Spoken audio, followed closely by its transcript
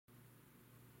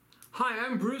Hi,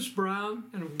 I'm Bruce Brown,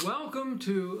 and welcome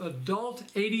to Adult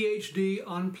ADHD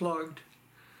Unplugged.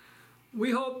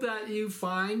 We hope that you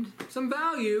find some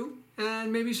value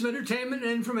and maybe some entertainment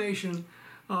and information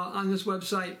on this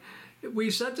website. We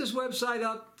set this website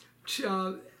up,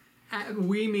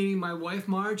 we meaning my wife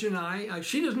Marge and I.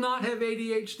 She does not have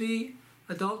ADHD,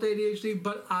 adult ADHD,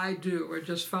 but I do. I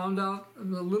just found out a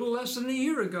little less than a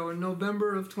year ago in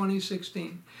November of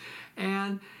 2016.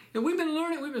 And we've been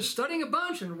learning, we've been studying a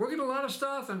bunch and working a lot of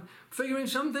stuff and figuring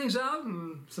some things out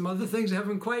and some other things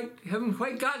haven't quite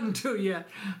gotten to yet.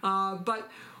 But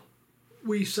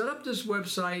we set up this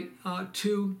website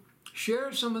to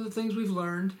share some of the things we've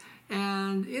learned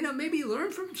and maybe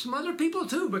learn from some other people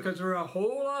too, because there are a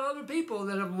whole lot of other people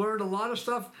that have learned a lot of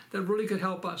stuff that really could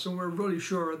help us, and we're really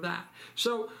sure of that.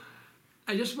 So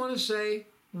I just want to say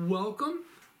welcome.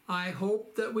 I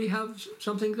hope that we have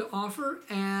something to offer,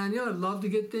 and I'd love to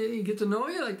get to know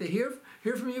you. I'd like to hear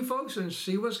from you folks and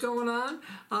see what's going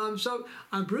on. So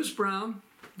I'm Bruce Brown.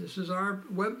 This is our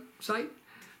website,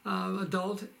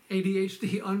 Adult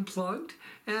ADHD Unplugged,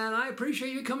 and I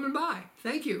appreciate you coming by.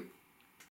 Thank you.